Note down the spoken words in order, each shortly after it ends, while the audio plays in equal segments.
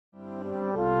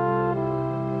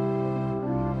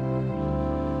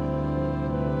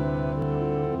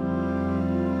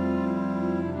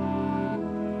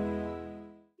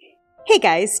Hey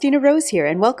guys, StinaRose here,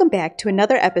 and welcome back to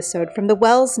another episode from the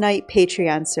Welsknight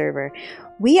Patron Server.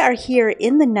 We are here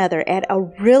in the Nether at a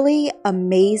really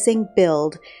amazing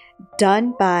build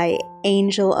done by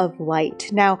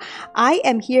AngelofLight. Now, I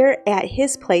am here at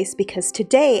his place because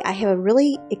today I have a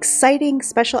really exciting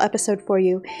special episode for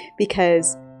you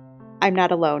because I'm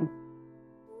not alone.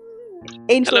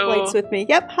 AngelofLight's with me.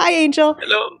 Yep, hi Angel.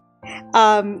 Hello.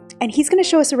 And he's going to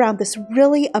show us around this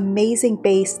really amazing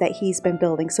base that he's been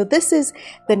building. So this is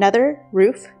the nether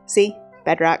roof. See?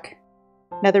 Bedrock.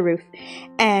 Nether roof.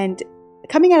 And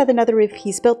coming out of the nether roof,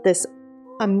 he's built this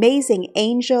amazing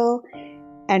angel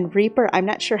and reaper. I'm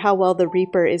not sure how well the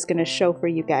reaper is going to show for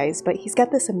you guys, but he's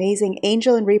got this amazing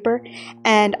angel and reaper.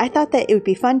 And I thought that it would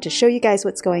be fun to show you guys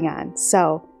what's going on.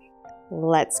 So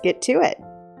let's get to it.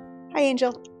 Hi,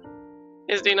 Angel.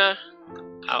 Hey, Stina.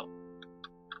 Ow.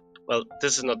 Well,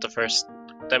 this is not the first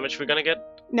damage we're gonna get.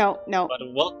 No.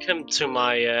 But welcome to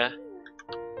my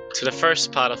to the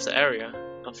first part of the area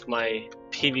of my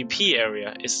PvP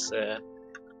area. Is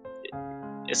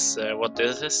what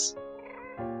this is?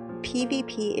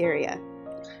 PvP area.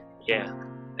 Yeah,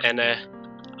 and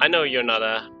I know you're not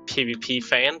a PvP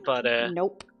fan, but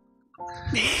Nope.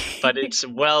 but it's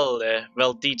well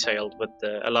detailed with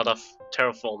a lot of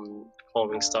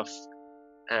terraforming stuff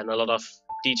and a lot of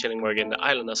detailing work in the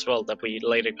island as well that we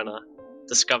later gonna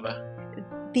discover.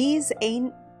 These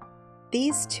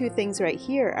two things right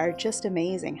here are just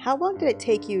amazing. How long did it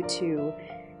take you to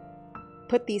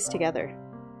put these together?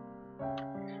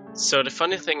 So the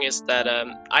funny thing is that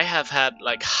I have had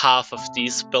like half of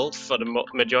these built for the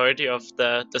majority of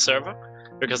the server,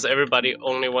 because everybody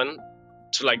only went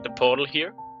to like the portal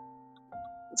here.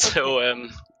 So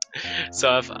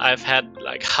so I've had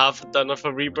like half done of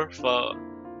a reaper for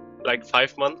like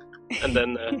 5 months, and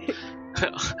then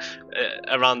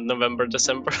around November,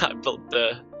 December, I built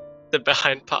the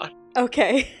behind part.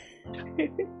 Okay.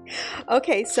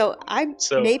 Okay, so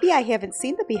maybe I haven't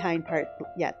seen the behind part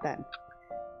yet then.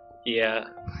 Yeah,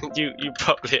 you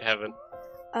probably haven't.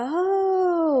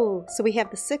 Oh, so we have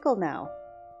the sickle now.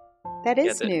 That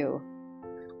is new.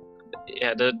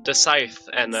 Yeah, the scythe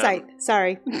and scythe.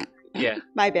 Sorry. Yeah.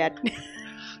 My bad.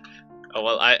 Oh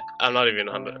well, I'm not even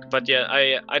 100, but yeah,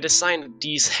 I designed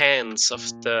these hands of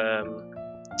the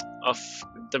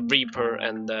Reaper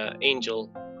and the Angel,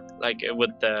 like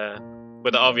with the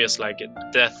obvious like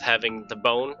death having the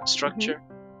bone structure,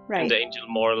 Right? And the Angel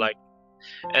more like,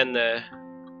 and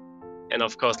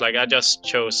of course like I just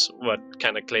chose what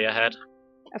kind of clay I had.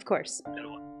 Of course.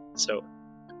 So.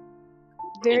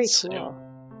 Very cool.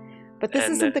 But this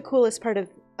isn't the coolest part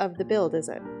of the build, is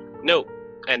it? No.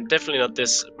 And definitely not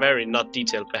this very not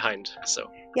detailed behind. So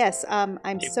yes, I'm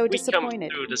so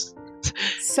disappointed.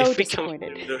 So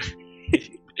disappointed.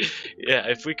 Yeah,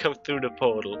 if we come through the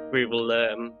portal, we will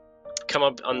come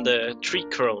up on the tree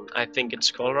crown. I think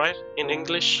it's called, right, in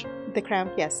English. The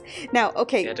crown, yes. Now,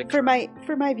 okay, yeah,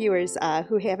 for my viewers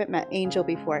who haven't met Angel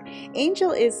before,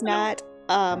 Angel is not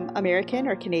American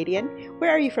or Canadian.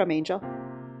 Where are you from, Angel?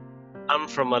 I'm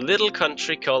from a little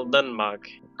country called Denmark.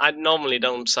 I normally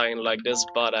don't sound like this,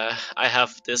 but I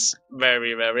have this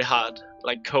very, very hard,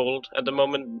 like cold at the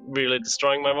moment, really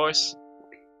destroying my voice.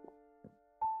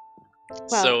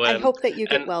 Well, so, I hope that you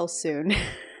get well soon.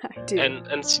 I do.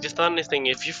 And see, the funny thing,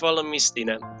 if you follow me,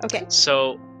 Stina. Okay.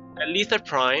 So, Lether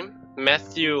Prime,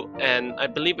 Matthew, and I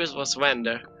believe it was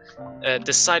Vander,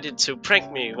 decided to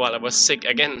prank me while I was sick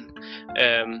again,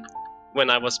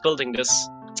 when I was building this.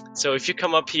 So if you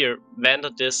come up here, Vander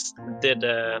did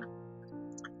a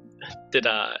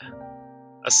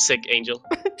sick angel.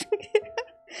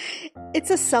 It's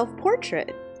a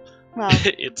self-portrait. Well,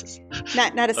 it's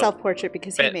not a self-portrait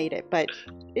because he made it, but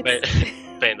it's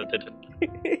Vander did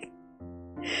it.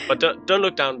 But don't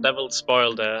look down. That will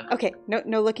spoil the. Okay,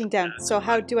 no looking down. So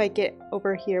how do I get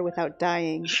over here without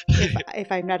dying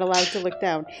if I'm not allowed to look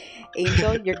down?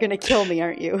 Angel, you're gonna kill me,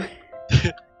 aren't you?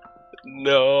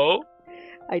 No.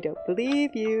 I don't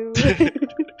believe you.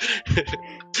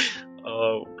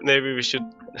 Oh, maybe we should.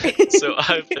 So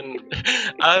I've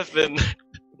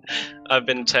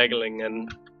been tackling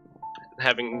and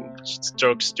having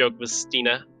joke with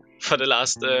Stina for the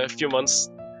last few months,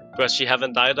 because she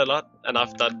haven't died a lot, and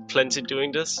I've done plenty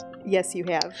doing this. Yes, you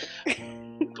have.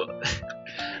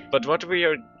 but what we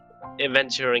are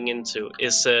venturing into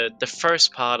is the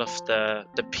first part of the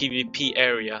PvP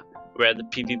area where the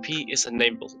PvP is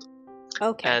enabled.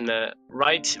 Okay. And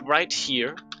right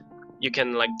here, you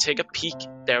can like take a peek.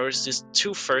 There is this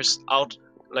two first out,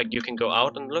 like you can go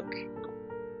out and look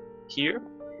here,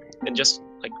 and just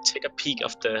like take a peek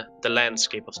of the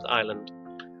landscape of the island.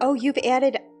 Oh, you've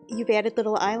added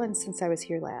little islands since I was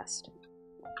here last.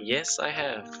 Yes, I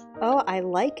have. Oh, I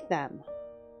like them.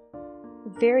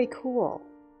 Very cool.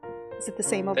 Is it the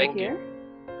same over Thank here?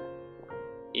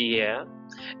 Yeah,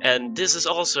 and this is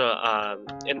also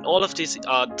in all of these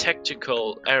are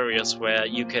tactical areas where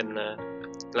you can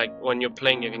like when you're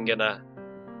playing, you can get a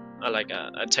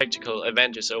tactical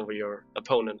advantage over your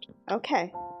opponent.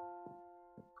 Okay.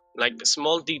 Like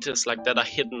small details like that are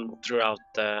hidden throughout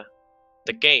the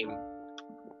game.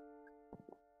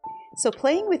 So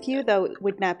playing with you, though,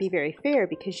 would not be very fair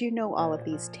because you know all of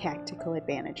these tactical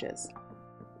advantages.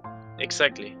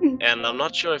 Exactly, and I'm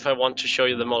not sure if I want to show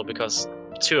you them all because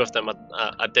 2 of them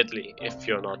are deadly if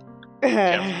you're not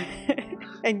careful.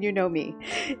 And you know me.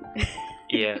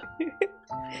 Yeah.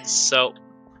 So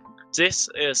this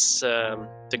is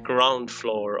the ground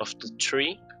floor of the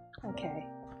tree. Okay.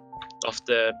 Of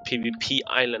the PvP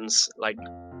islands. Like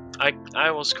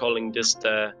I was calling this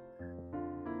the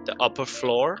upper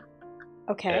floor.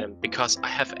 Okay. Because I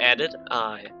have added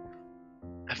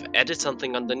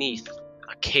something underneath,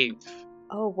 a cave.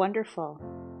 Oh, wonderful.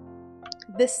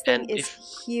 This thing And is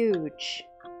huge.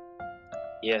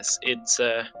 Yes, it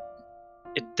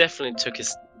definitely took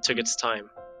its time.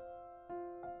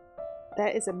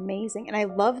 That is amazing. And I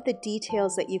love the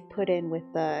details that you've put in with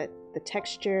the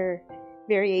texture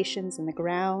variations in the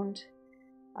ground,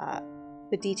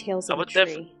 the details of the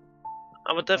tree.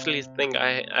 I would definitely think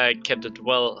I kept it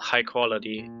well high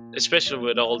quality, especially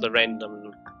with all the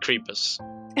random creepers.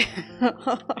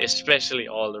 Especially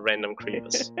all the random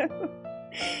creepers.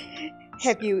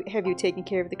 Have you taken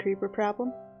care of the creeper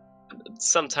problem?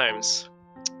 Sometimes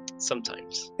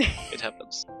it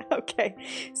happens. Okay,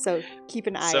 so keep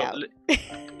an eye out.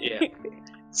 Yeah.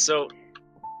 So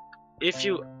if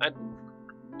you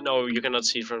no, you cannot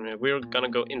see it from here. We're gonna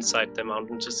go inside the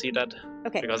mountain to see that.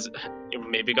 Okay. Because you're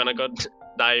maybe gonna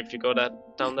die if you go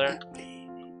down there.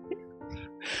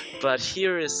 But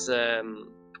here is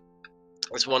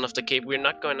one of the cave. We're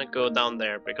not gonna go down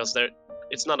there because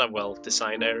it's not a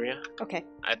well-designed area. Okay.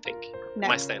 I think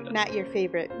my standard. Not your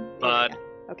favorite. But area.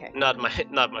 Okay. Not my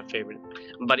favorite.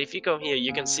 But if you go here,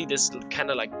 you can see this kind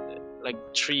of like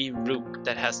tree root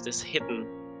that has this hidden,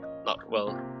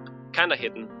 kind of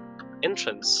hidden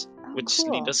entrance, which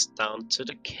leads us down to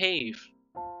the cave.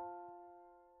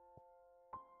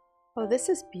 Oh, this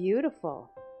is beautiful.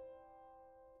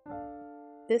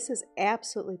 This is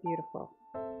absolutely beautiful.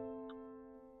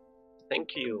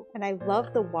 Thank you. And I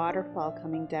love the waterfall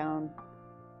coming down.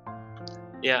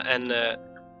 Yeah, and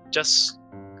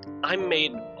I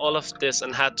made all of this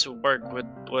and had to work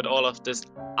with all of this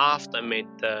after I made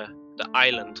the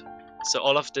island. So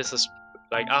all of this is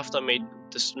like after I made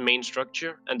this main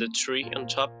structure and the tree on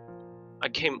top, I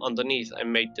came underneath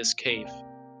and made this cave.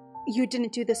 You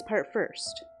didn't do this part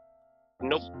first?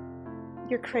 Nope.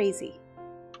 You're crazy.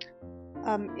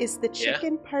 Is the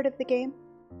chicken part of the game?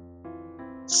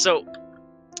 So,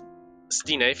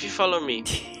 Stina, if you follow me,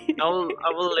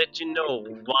 I will let you know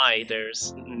why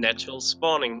there's natural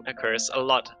spawning occurs a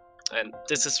lot, and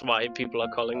this is why people are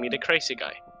calling me the crazy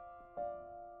guy.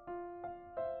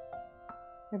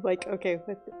 I'm like, okay,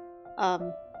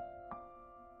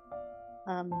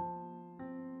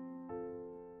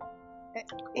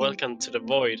 Welcome to the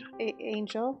void.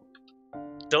 Angel?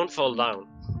 Don't fall down.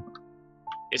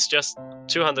 It's just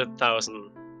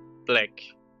 200,000 black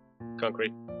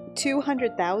concrete.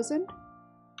 200,000?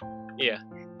 Yeah.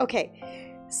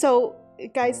 Okay, so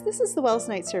guys, this is the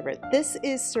Welsknight server. This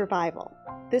is survival.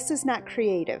 This is not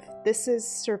creative. This is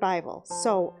survival.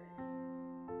 So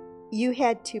you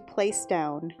had to place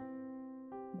down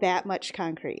that much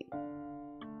concrete.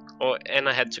 Oh, and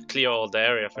I had to clear all the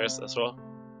area first as well.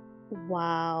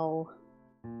 Wow.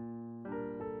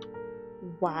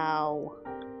 Wow.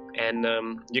 And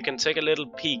you can take a little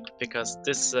peek because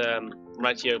this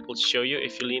right here will show you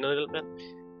if you lean a little bit.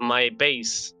 My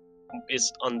base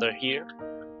is under here,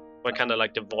 but kind of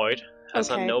like the void has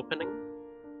an opening.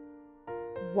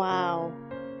 Wow.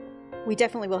 We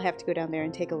definitely will have to go down there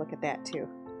and take a look at that too.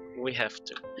 We have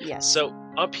to. Yes. So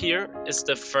up here is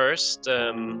the first,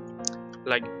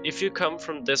 like if you come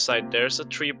from this side, there's a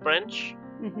tree branch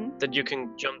that you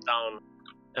can jump down.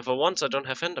 And for once I don't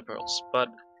have ender pearls, but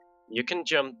you can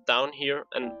jump down here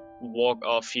and walk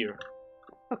off here.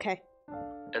 Okay.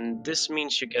 And this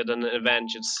means you get an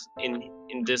advantage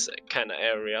in this kind of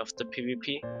area of the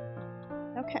PvP.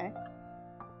 Okay.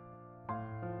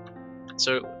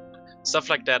 So stuff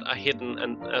like that are hidden,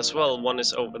 and as well one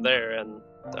is over there and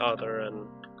the other, and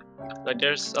like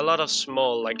there's a lot of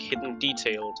small like hidden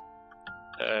detailed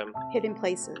hidden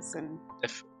places and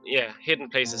hidden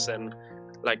places and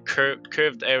like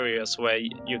curved areas where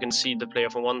you can see the player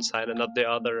from one side and not the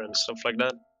other and stuff like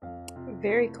that.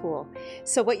 Very cool.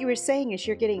 So what you were saying is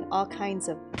you're getting all kinds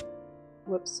of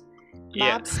mobs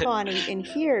spawning in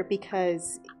here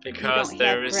because you don't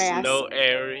there have is grass. no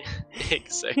area.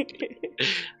 Exactly.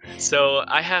 So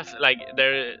I have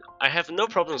I have no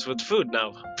problems with food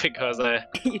now because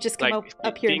you just come like,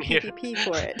 up here and being PvP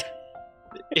for it.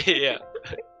 Yeah.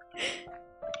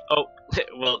 Oh,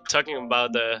 well, talking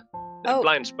about the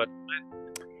blinds, but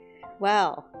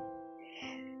well.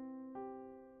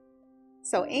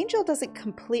 So Angel doesn't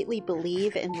completely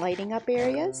believe in lighting up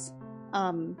areas.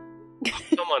 Come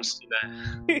on, Stina.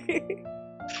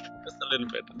 Just a little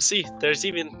bit. See, there's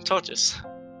even torches.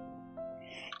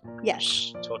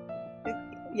 Yes.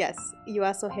 Yes, you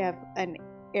also have an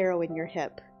arrow in your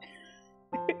hip.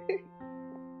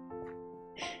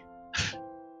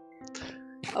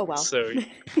 Oh well. So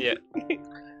yeah.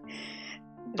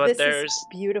 But this there's is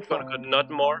beautiful.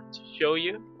 Not more to show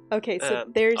you. Okay, so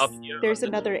there's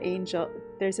another angel.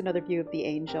 There's another view of the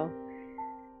angel.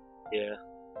 Yeah.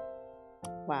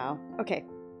 Wow. Okay,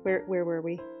 where were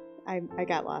we? I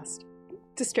got lost,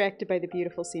 distracted by the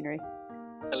beautiful scenery.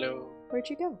 Hello. Where'd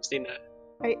you go? Stina.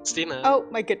 Stina. Oh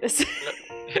my goodness.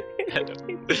 Hello.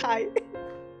 Hi.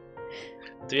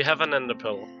 Do you have an ender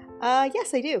pearl?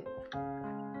 Yes, I do.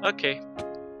 Okay.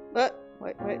 What?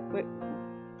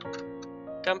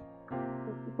 Come.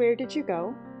 Where did you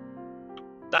go?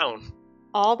 Down.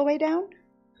 All the way down?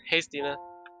 Hey, Stina.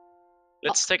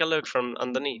 Let's take a look from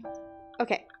underneath.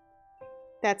 Okay.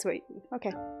 That's what.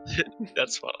 Okay.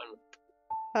 That's what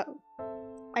I'm.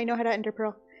 I know how to ender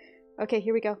pearl. Okay,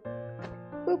 here we go.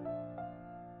 Boop.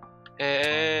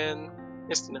 And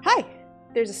Stina. Hi.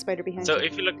 There's a spider behind you. So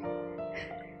if you look,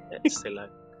 it's still alive.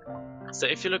 So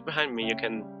if you look behind me, you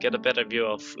can get a better view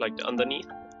of like the underneath.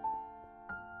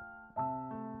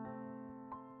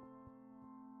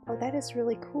 Oh, that is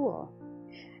really cool.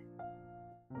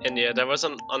 And yeah, there was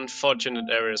an unfortunate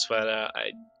areas where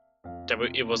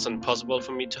it was impossible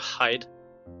for me to hide.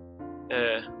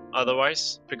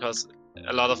 Otherwise, because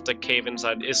a lot of the cave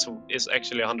inside is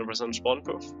actually 100% spawn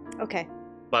proof. Okay.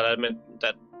 But I meant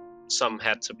that some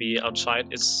had to be outside.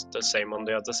 It's the same on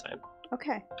the other side.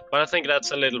 Okay. But I think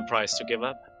that's a little price to give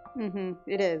up. Mm-hmm.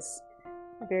 It is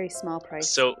a very small price.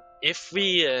 So if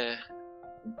we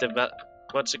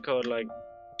what's it called, like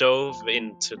dove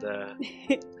into the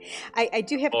I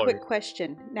do have a quick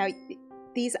question. Now,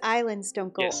 these islands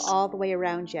don't go all the way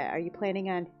around yet. Are you planning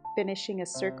on finishing a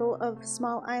circle of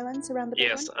small islands around the big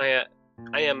Yes, one?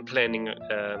 I am planning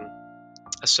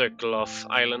a circle of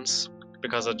islands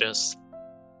because I just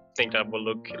think that will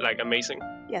look like amazing.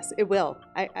 Yes, it will.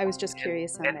 I was just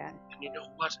curious on that. And you know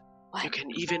what? You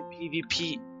can even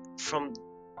PvP from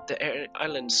the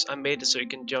islands. I made it so you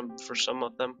can jump for some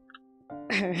of them.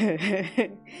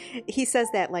 He says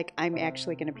that like I'm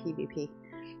actually going to PvP.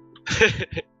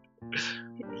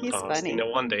 He's funny.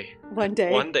 One day. One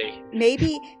day. One day.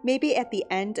 Maybe at the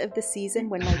end of the season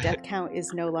when my death count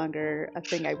is no longer a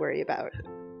thing I worry about.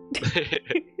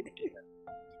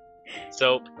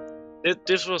 So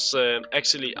this was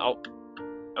actually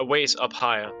a ways up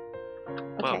higher.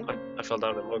 Okay. Wow, I fell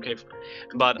down in one cave.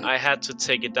 But I had to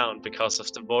take it down because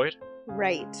of the void.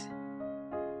 Right.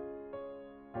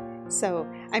 So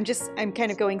I'm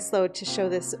kind of going slow to show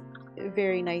this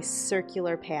very nice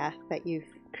circular path that you've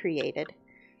created.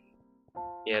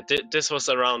 Yeah, this was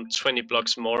around 20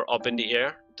 blocks more up in the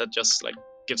air. That just like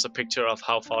gives a picture of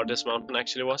how far this mountain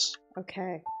actually was.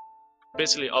 Okay.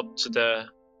 Basically up to the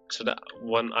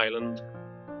one island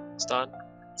start.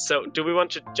 So do we want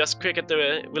to just quick at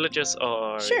the villages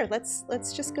or? Sure,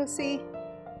 let's just go see.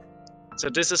 So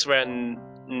this is where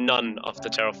none of the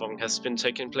terraforming has been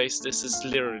taking place. This is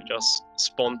literally just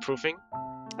spawn proofing.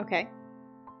 Okay.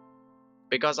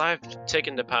 Because I've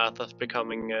taken the path of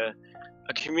becoming a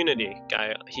community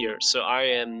guy here. So I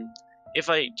am, if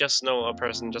I just know a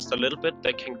person just a little bit,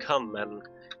 they can come and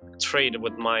trade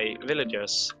with my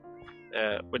villagers,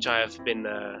 which I have been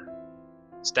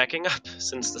stacking up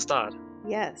since the start.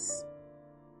 Yes.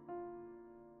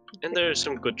 And there are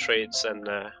some good trades, and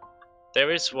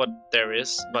there is what there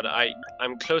is, but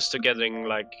I'm close to getting,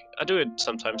 like, I do it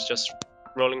sometimes just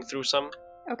rolling through some.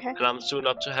 Okay. And I'm soon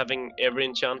up to having every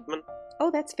enchantment. Oh,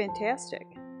 that's fantastic.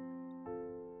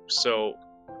 So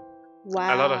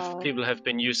wow. A lot of people have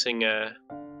been using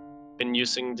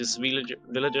these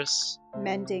villagers.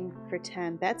 Mending for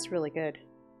 10. That's really good.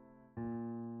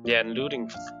 Yeah, and looting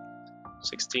for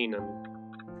 16 and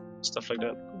stuff like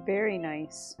that. Very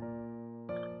nice.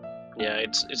 Yeah,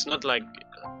 it's not like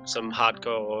some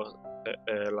hardcore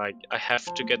like I have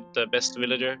to get the best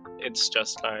villager. It's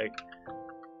just like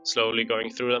slowly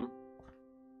going through them.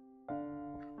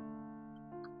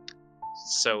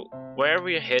 So where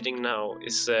we're heading now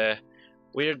is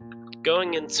we're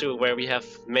going into where we have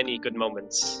many good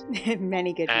moments.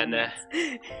 Many good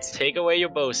moments. Take away your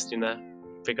bow, Stina,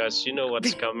 because you know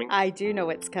what's coming. I do know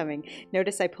what's coming.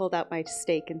 Notice I pulled out my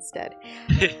stake instead.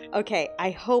 Okay,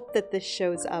 I hope that this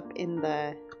shows up in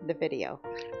the video.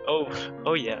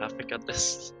 Oh yeah, I forgot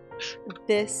this.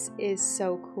 This is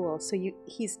so cool. So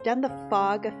he's done the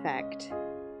fog effect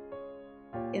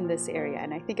in this area,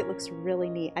 and I think it looks really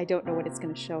neat. I don't know what it's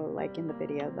going to show like in the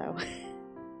video though.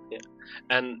 Yeah,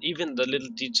 and even the little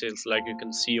details, like you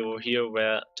can see over here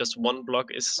where just one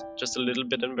block is just a little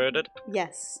bit inverted.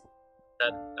 Yes.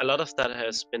 That a lot of that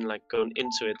has been like going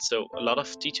into it, so a lot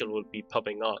of detail will be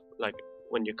popping out like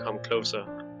when you come closer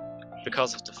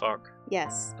because of the fog.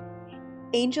 Yes.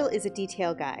 Angel is a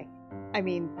detail guy. I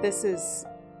mean, this is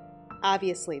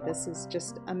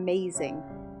just amazing,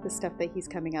 the stuff that he's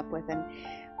coming up with. And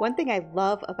one thing I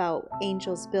love about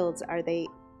Angel's builds are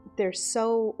they're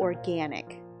so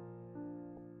organic.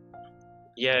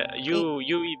 Yeah, you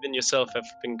even yourself have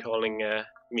been calling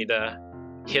me the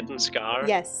hidden scar.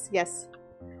 Yes.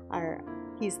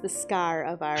 He's the scar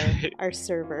of our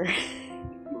server.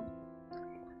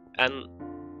 And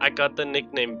I got the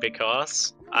nickname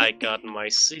because I got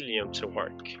mycelium to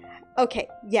work. Okay,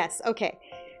 yes, okay.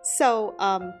 So,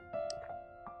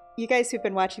 you guys who've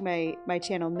been watching my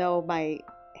channel know my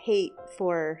hate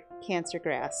for cancer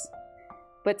grass.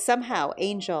 But somehow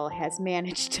Angel has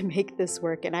managed to make this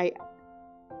work, and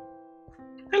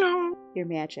Hello! You're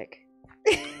magic.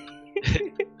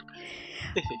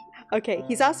 Okay,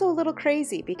 he's also a little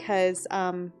crazy because,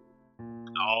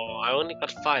 Oh, I only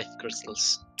got 5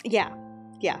 crystals. Yeah,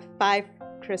 5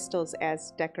 crystals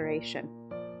as decoration.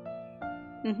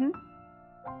 Mm-hmm.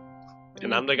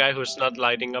 And I'm the guy who's not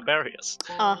lighting up areas.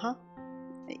 Uh-huh.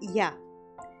 Yeah.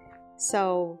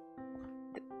 So,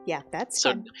 yeah, that's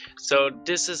fun. So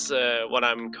this is what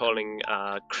I'm calling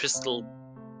a crystal...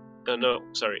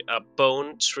 a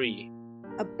bone tree.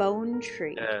 A bone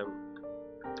tree.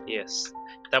 Yes.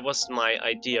 That was my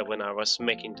idea when I was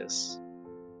making this.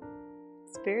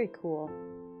 It's very cool.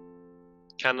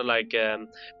 Kind of like...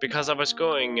 because I was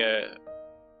going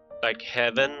like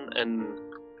heaven and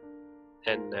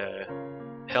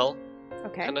hell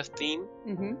kind of theme,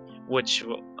 which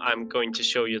I'm going to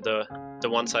show you the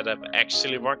ones that I've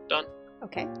actually worked on.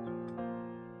 Okay.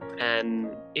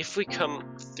 And if we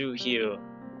come through here,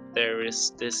 there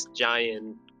is this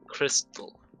giant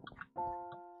crystal.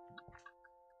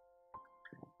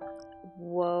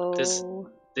 Whoa.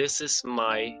 This is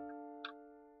my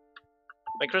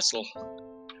crystal,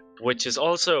 which is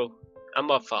also a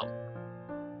mob farm.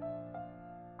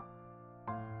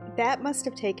 That must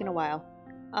have taken a while.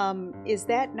 Is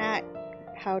that not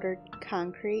powdered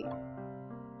concrete?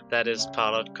 That is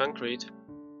powdered concrete.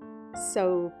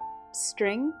 So,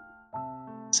 string?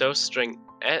 So string.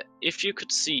 If you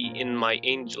could see in my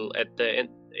angel at the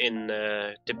in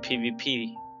the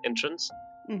PvP entrance,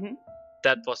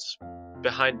 that was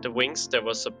behind the wings. There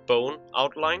was a bone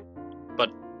outline, but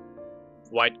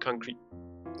white concrete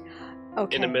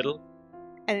in the middle.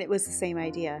 And it was the same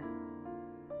idea.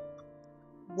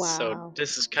 Wow. So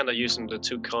this is kind of using the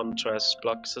 2 contrast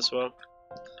blocks as well.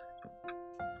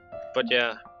 But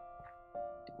yeah.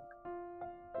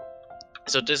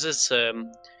 So this is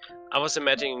I was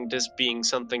imagining this being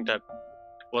something that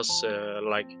was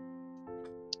like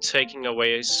taking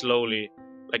away slowly,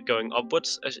 like going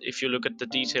upwards. If you look at the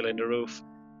detail in the roof,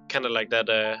 kind of like that.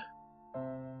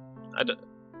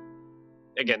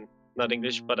 Again, not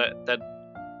English, but that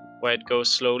where it goes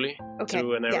slowly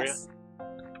through an area. Yes.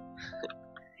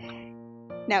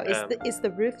 Now, is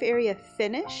the roof area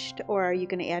finished, or are you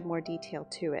going to add more detail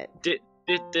to it?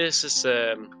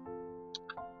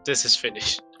 This is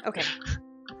finished. Okay.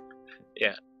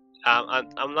 Yeah.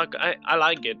 I'm not. I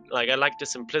like it. Like, I like the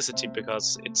simplicity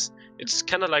because it's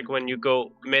kind of like when you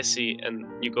go messy and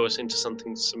you go into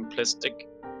something simplistic,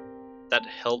 that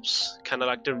helps. Kind of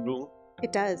like the room.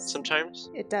 It does. Sometimes.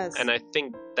 It does. And I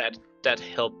think that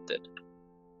helped it.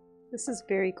 This is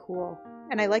very cool,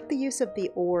 and I like the use of the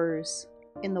ores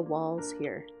in the walls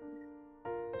here.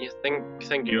 Yeah,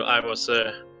 thank you. I was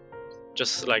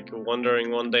just like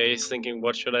wondering one day, thinking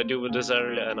what should I do with this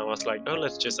area, and I was like, oh,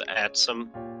 let's just add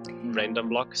some random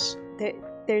blocks.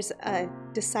 There's a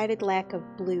decided lack of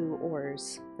blue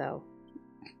ores, though.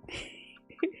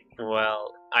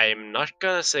 Well, I'm not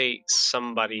gonna say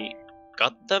somebody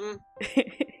got them,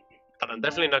 but I'm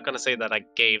definitely not gonna say that I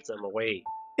gave them away.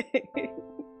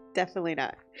 Definitely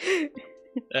not.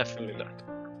 Definitely not.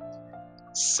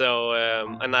 So,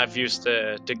 and I've used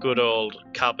the good old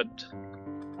carpet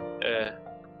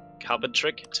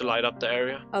trick to light up the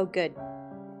area. Oh, good.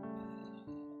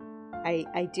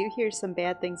 I do hear some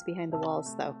bad things behind the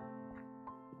walls, though.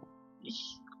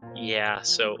 Yeah,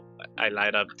 so I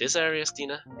light up this area,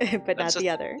 Stina. But not the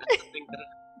other.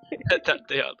 Not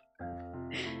the other.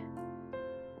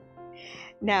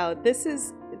 Now, this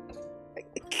is...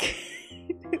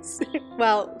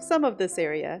 well, some of this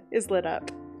area is lit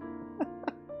up.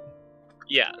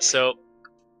 Yeah, so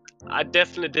I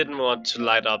definitely didn't want to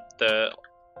light up the...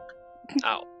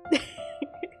 Ow.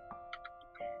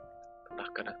 I'm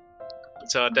not gonna...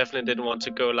 So I definitely didn't want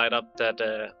to go light up that,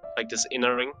 like this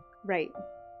inner ring. Right.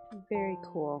 Very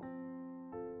cool.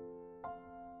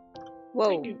 Whoa.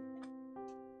 Thank you.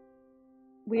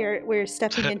 We're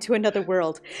stepping into another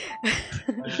world.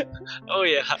 Oh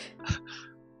yeah.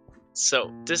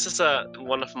 So this is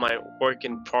one of my work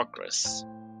in progress.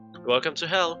 Welcome to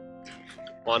hell.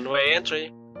 One-way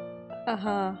entry.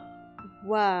 Uh-huh.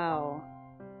 Wow.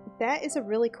 That is a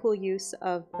really cool use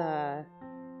of the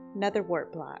nether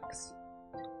wart blocks.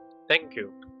 Thank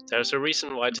you. There's a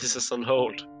reason why this is on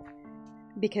hold.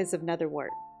 Because of nether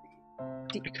wart.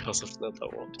 Because of nether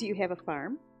wart. Do you have a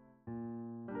farm?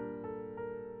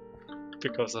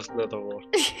 Because of nether wart.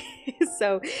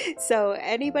 So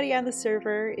anybody on the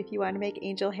server, if you want to make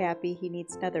Angel happy, he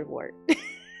needs nether wart.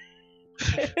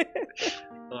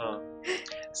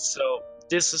 So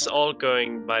this is all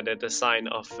going by the design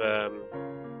of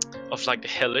like the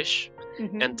hellish,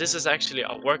 and this is actually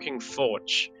a working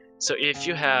forge. So if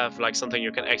you have like something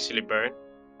you can actually burn,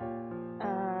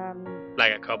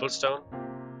 like a cobblestone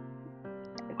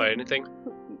or anything.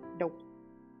 Nope.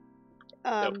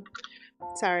 Nope.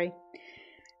 Sorry.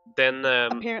 Then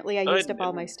apparently I used up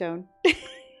all my stone.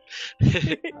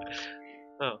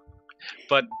 Oh,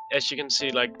 but as you can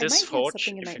see, like this forge,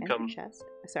 if you come, chest.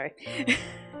 Sorry.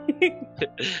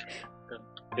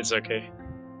 It's okay.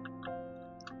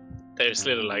 There's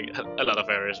little like a lot of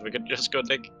areas we could just go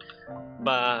dig,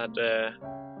 but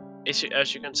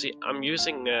as you can see, I'm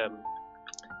using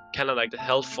kind of like the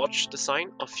hell forge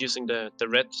design of using the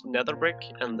red nether brick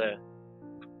and the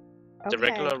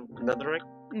regular nether brick,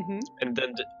 and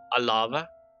then a lava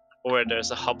where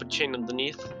there's a hopper chain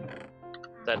underneath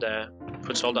that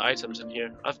puts all the items in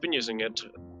here. I've been using it to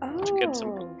get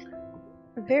some.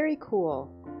 Very cool.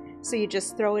 So you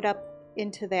just throw it up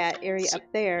into that area up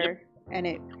there, and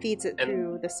it feeds it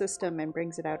through the system and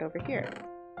brings it out over here.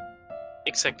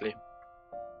 Exactly.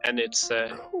 And it's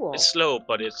cool. It's slow,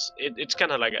 but it's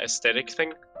kind of like an aesthetic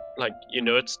thing. Like, you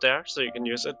know it's there, so you can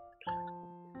use it.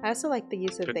 I also like the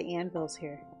use of the anvils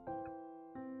here.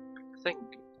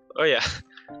 Oh yeah,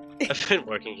 I've been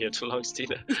working here too long,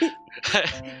 Stina.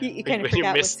 you kind of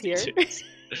forgot what's here.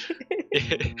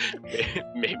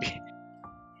 Maybe.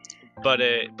 But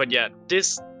yeah,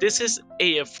 this is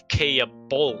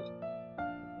AFK-able,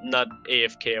 not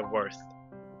AFK worth.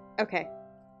 Okay.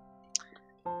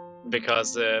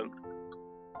 Because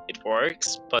it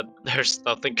works, but there's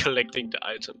nothing collecting the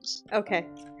items. Okay,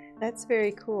 that's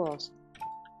very cool.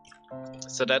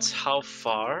 So that's how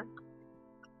far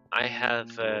I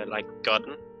have like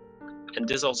gotten, and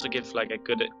this also gives like a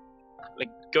good, like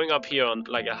going up here on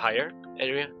like a higher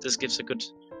area. This gives a good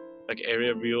like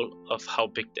area view of how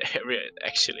big the area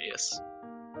actually is.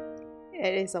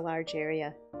 It is a large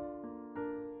area.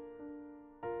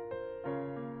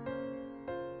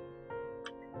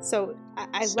 So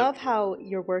I love how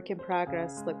your work in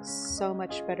progress looks so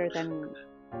much better than.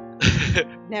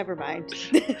 Never mind.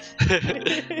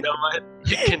 No, mind.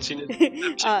 Continue.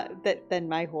 Than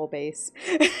my whole base.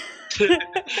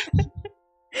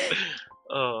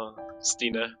 Oh,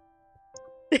 Stina.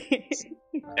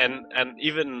 and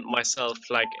even myself,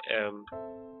 like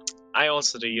I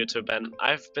also do YouTube, and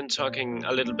I've been talking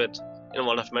a little bit in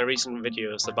one of my recent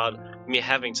videos about me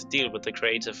having to deal with the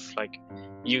creative, like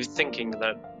you thinking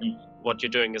that what you're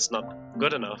doing is not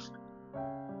good enough.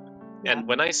 Yeah. And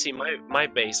when I see my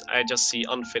base, I just see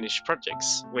unfinished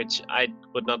projects, which I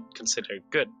would not consider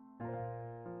good.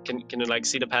 Can you like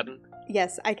see the pattern?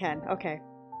 Yes, I can. Okay.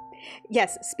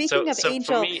 Yes. Speaking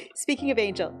of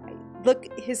Angel, look,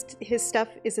 his stuff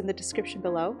is in the description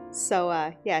below.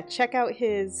 So yeah, check out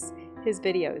his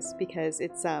videos because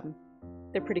it's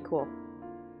they're pretty cool.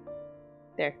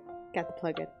 There, got the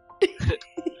plug in.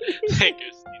 Thank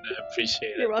you, Stina. I appreciate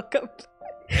it. You're welcome.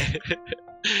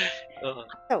 Oh.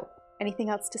 So, anything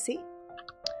else to see?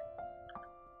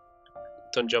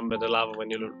 Don't jump in the lava when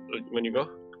you go.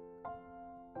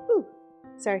 Ooh,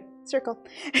 sorry, circle.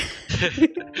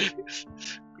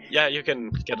 Yeah, you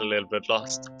can get a little bit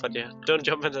lost, but yeah, don't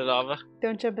jump in the lava.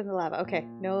 Don't jump in the lava. Okay,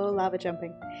 no lava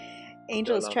jumping.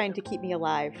 Angel is trying to keep me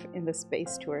alive in this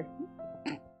space tour.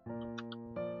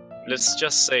 Let's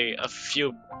just say a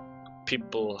few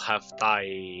people have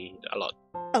died a lot.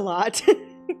 A lot.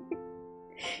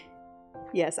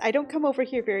 Yes, I don't come over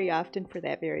here very often for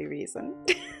that very reason.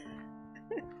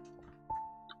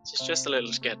 She's just a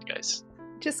little scared, guys.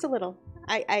 Just a little.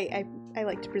 I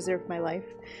like to preserve my life.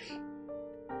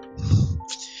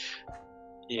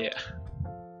 Yeah.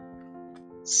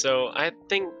 So I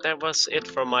think that was it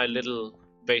for my little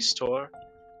base tour.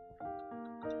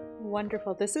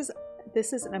 Wonderful. This is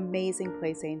an amazing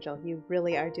place, Angel. You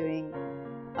really are doing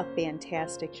a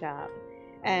fantastic job,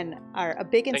 and are a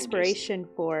big inspiration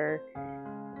for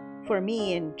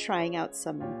me in trying out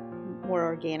some more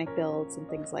organic builds and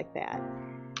things like that.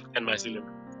 And mycelium.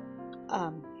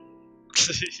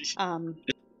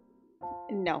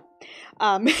 No.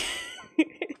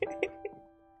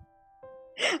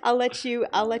 I'll let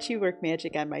you work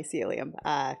magic on mycelium.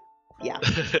 Yeah.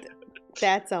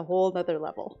 That's a whole nother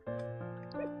level.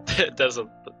 That's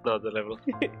another level.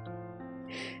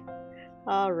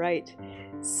 All right.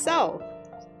 So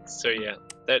yeah,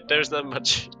 there's not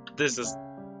much. This is.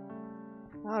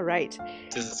 All right.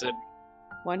 This is it.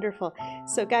 Wonderful.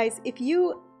 So guys, if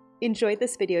you enjoyed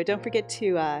this video, don't forget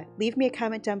to leave me a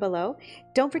comment down below.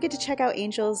 Don't forget to check out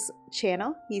Angel's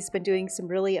channel. He's been doing some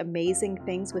really amazing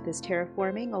things with his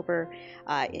terraforming over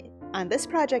on this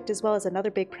project, as well as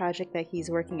another big project that he's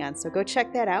working on. So go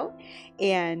check that out,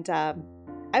 and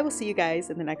I will see you guys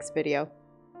in the next video.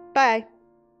 Bye!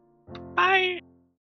 Bye!